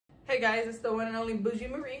Hey guys, it's the one and only Bougie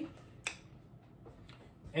Marie.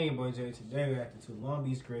 Hey, your boy Jay. Today we're reacting to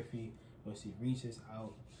LongBeachGriffy when she reaches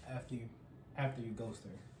out after you ghost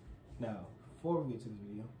her. Now, before we get to this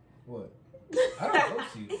video, what? I don't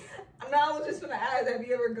ghost you. No, I was just gonna ask, have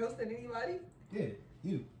you ever ghosted anybody? Yeah,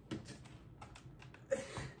 you.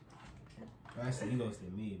 Actually, you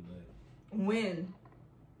ghosted me, but when?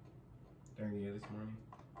 Earlier this morning.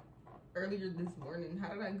 Earlier this morning?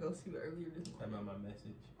 How did I ghost you earlier this morning? About my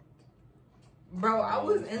message. Bro, I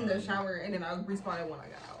was in the shower and then I responded when I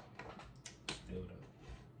got out. Still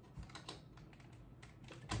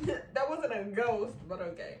don't. That wasn't a ghost, but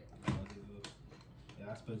okay. Yeah,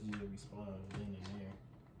 I expect you to respond then and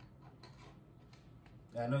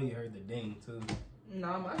there. I know you heard the ding too.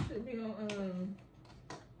 Nah, my shit be on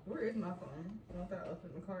where is my phone? I don't think I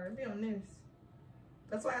opened the car. It be on this.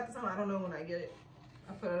 That's why half the time I don't know when I get it.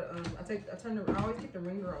 I put I always take the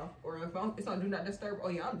ringer off, or if it's on do not disturb. Oh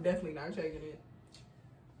yeah, I'm definitely not checking it.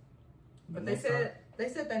 But they said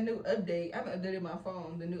that new update. I haven't updated my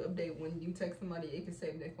phone. The new update, when you text somebody, it can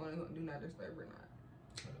say their phone is on do not disturb or not.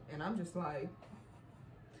 And I'm just like,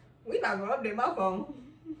 we not gonna update my phone.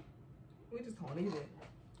 We just gonna leave it.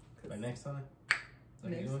 But next time.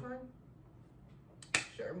 Next time.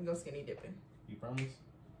 Sure, we go skinny dipping. You promise?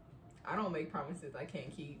 I don't make promises I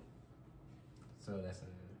can't keep. So that's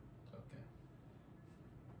okay.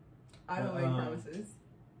 I don't make promises.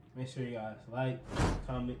 Make sure you guys like,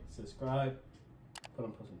 comment, subscribe, put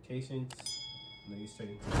on post notifications, and then get straight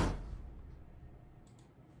into it.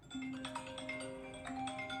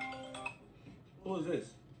 Who is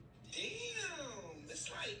this? Damn, it's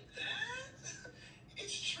like that.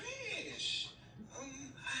 It's trash. I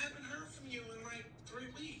haven't heard from you in like 3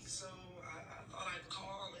 weeks, so I thought I'd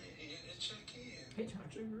call and check in. Hey, trying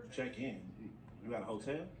to trigger. Check in. You got a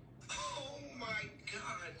hotel? Oh my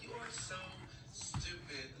God, you are so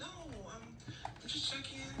stupid. No, I'm just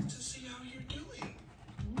checking to see how you're doing.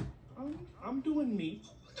 I'm doing me.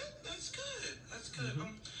 That's good. That's good.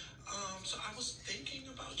 So I was thinking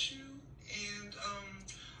about you, and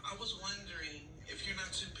I was wondering if you're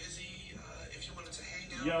not too busy, if you wanted to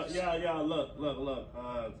hang out. Yeah. Look.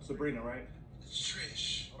 Sabrina, right? It's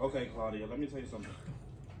Trish. Okay, Claudia. Let me tell you something.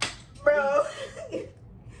 Bro,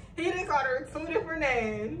 he done called her 2 different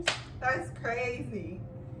names. That's crazy.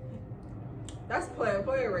 That's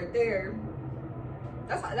player right there.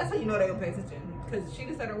 That's how you know they don't pay attention. Cause she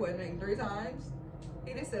just said her what name 3 times.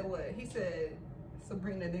 He just said what? He said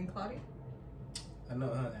Sabrina, then Claudia. I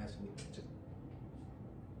know, Ashley.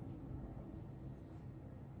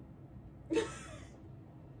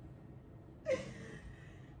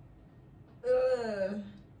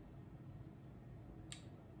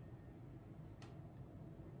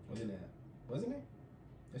 Wasn't it?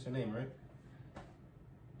 That's your name, right?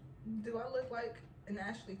 Do I look like an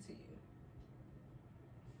Ashley to you?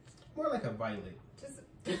 More like a Violet. Just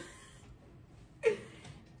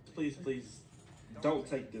Please, don't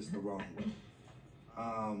take this the wrong way.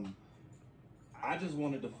 I just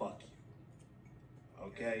wanted to fuck you.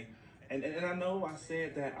 Okay? And I know I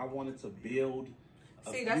said that I wanted to build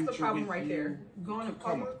a see, that's the problem with right you. there. Going to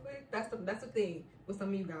public, that's the thing with some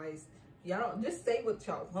of you guys. Y'all don't just say what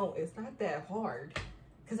y'all want. It's not that hard.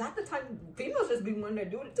 Cause at the time, females just be wanting to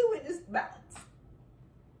do it too and just bounce.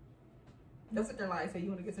 That's what they're like. Say you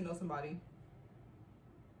want to get to know somebody.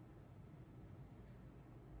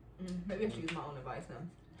 Maybe I should use my own advice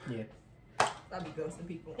now. Yeah. I'd be ghosting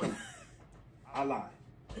people. I lie.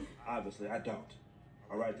 Obviously, I don't.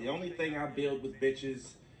 All right. The only thing I build with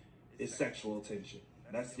bitches is sexual attention.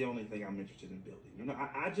 That's the only thing I'm interested in building. You know,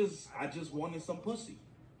 I just wanted some pussy.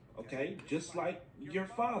 Okay, just like your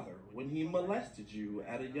father when he molested you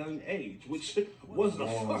at a young age, which was a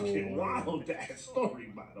fucking wild ass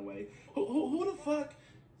story, by the way. Who the fuck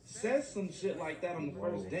says some shit like that on the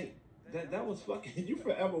first date? That was fucking, you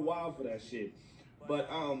forever wild for that shit. But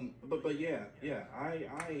yeah,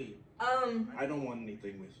 I don't want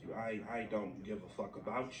anything with you. I don't give a fuck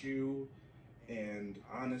about you, and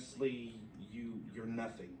honestly, you're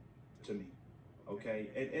nothing to me. Okay,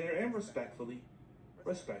 and respectfully,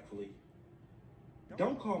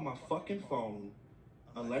 don't call my fucking phone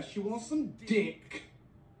unless you want some dick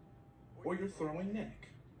or you're throwing neck.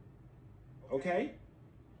 Okay?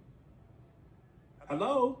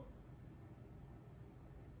 Hello?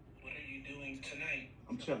 What are you doing tonight?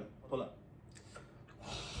 I'm chilling. Pull up.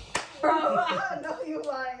 Bro, I know you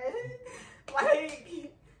lying.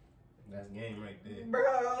 Like, That's game right there.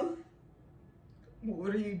 bro,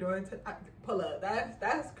 what are you doing tonight? Pull up.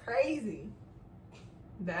 That's crazy.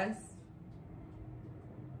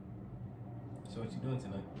 So what you doing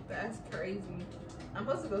tonight? That's crazy. I'm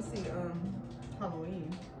supposed to go see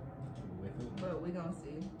Halloween. we gonna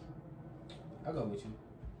see. I'll go with you.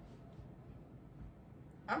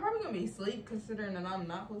 I'm probably gonna be asleep considering that I'm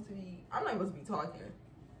not supposed to be. I'm not supposed to be talking.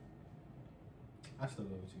 I still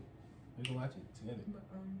go with you. We can watch it together. But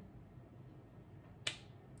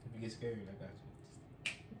If you get scared, I got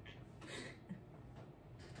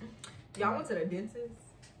you. y'all went to the dentist,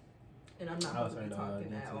 and I'm not supposed to be right, talking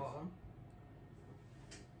at dentist. all.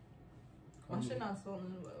 My shit not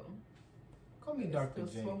swollen well. Call me It's Dr. still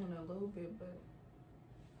J. swollen a little bit, but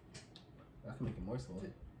I can make it more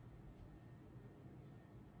swollen.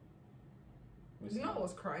 you know I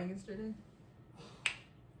was crying yesterday.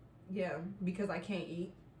 Yeah, because I can't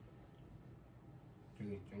eat.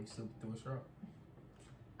 Drink soup through a straw.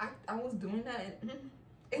 I was doing that and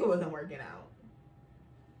it wasn't working out.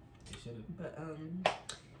 You should have. But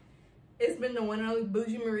it's been the one and only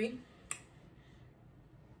Bougie Marie.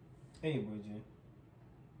 Hey, boy, J.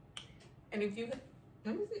 And if you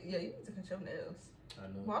let me see, yeah, you need to cut your nails. I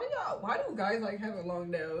know. Why do guys like having long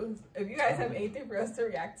nails? If you guys have anything for us to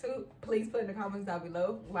react to, please put in the comments down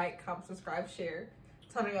below. Like, comment, subscribe, share,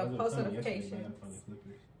 turn on post notifications.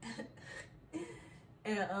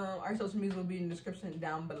 And our social media will be in the description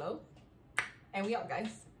down below. And we out, guys.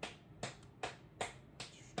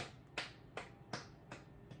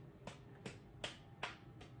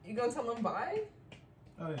 You gonna tell them bye?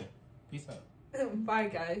 Oh yeah. Peace out. Bye,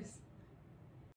 guys.